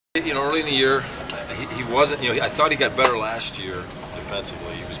You know, early in the year, he wasn't, you know, I thought he got better last year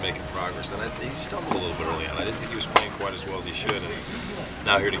defensively. He was making progress, and he stumbled a little bit early on. I didn't think he was playing quite as well as he should, and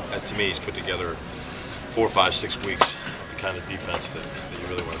now here, to me, he's put together 4, 5, 6 weeks of the kind of defense that you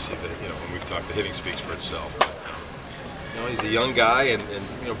really want to see. That, you know, when we've talked, the hitting speaks for itself. But, you know, he's a young guy, and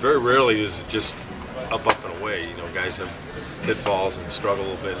you know, very rarely is it just up and away. You know, guys have pitfalls and struggle a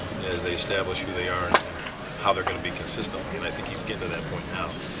little bit as they establish who they are and how they're going to be consistent. And I think he's getting to that point now.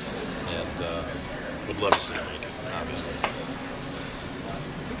 And would love to see him make it, obviously.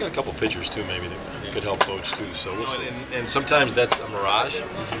 We've got a couple pitchers too, maybe that could help coach too. So we'll see. And sometimes that's a mirage.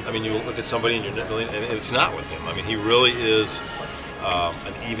 I mean, you look at somebody and and it's not with him. I mean, he really is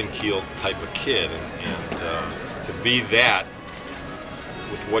an even-keeled type of kid, and to be that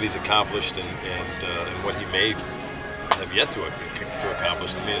with what he's accomplished and what he may have yet to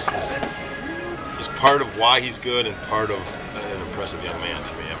accomplish, to me is part of why he's good and part of an impressive young man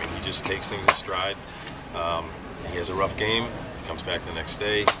to me. I mean, he just takes things in stride. He has a rough game, comes back the next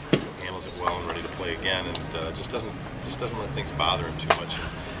day, handles it well and ready to play again, and just doesn't let things bother him too much. And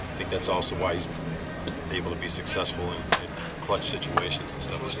I think that's also why he's able to be successful in clutch situations and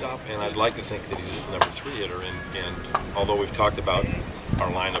stuff. And I'd like to think that he's a number 3 hitter. And although we've talked about our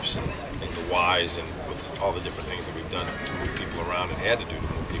lineups and the whys and with all the different things that we've done to move people around and had to do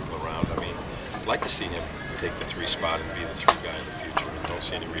to move people around, I mean, I'd like to see him take the 3 spot and be the 3 guy in the future, and don't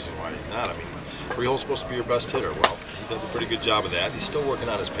see any reason why he's not. I mean, Freehold's supposed to be your best hitter. Well, he does a pretty good job of that. He's still working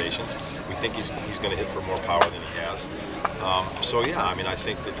on his patience. We think he's going to hit for more power than he has. So yeah, I mean, I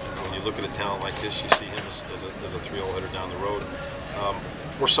think that when you look at a talent like this, you see him as a 3-hole hitter down the road,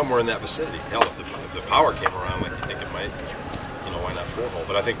 or somewhere in that vicinity. Hell, if the power came around like you think it might, you know, why not 4-hole?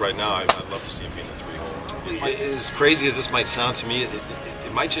 But I think right now, I'd love to see him being a 3-hole. As crazy as this might sound to me,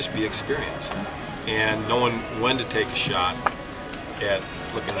 it might just be experience and knowing when to take a shot at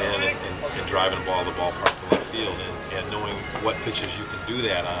looking in and driving the ballpark to left field, and knowing what pitches you can do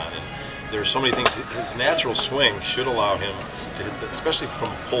that on. And there's so many things. His natural swing should allow him to hit, especially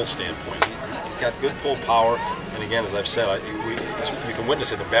from a pull standpoint. He's got good pull power, and again, as I've said, we can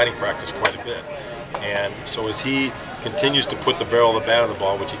witness it in batting practice quite a bit. And so as he continues to put the barrel of the bat on the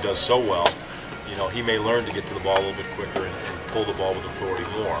ball, which he does so well, you know, he may learn to get to the ball a little bit quicker and pull the ball with authority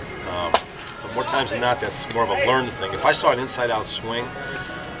more. But more times than not, that's more of a learned thing. If I saw an inside-out swing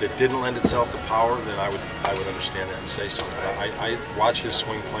that didn't lend itself to power, then I would understand that and say so. But I watch his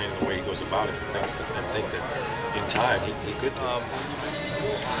swing playing and the way he goes about it and think that in time he could do it.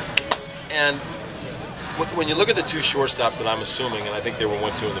 And when you look at the 2 shortstops that I'm assuming, and I think they were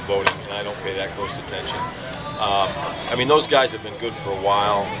 1-2 in the voting, and I don't pay that close attention. I mean, those guys have been good for a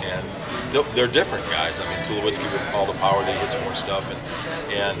while, and they're different guys. I mean, Tulowitzki with all the power that he hits for and stuff,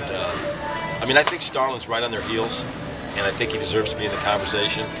 and I mean, I think Starlin's right on their heels, and I think he deserves to be in the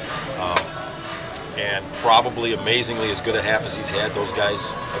conversation. And probably, amazingly, as good a half as he's had. Those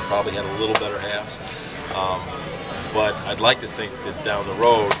guys have probably had a little better halves. But I'd like to think that down the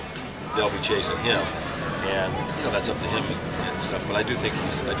road they'll be chasing him, and you know, that's up to him and stuff. But I do think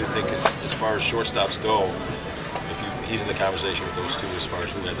as far as shortstops go, he's in the conversation with those 2 as far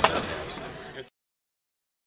as who had the best halves.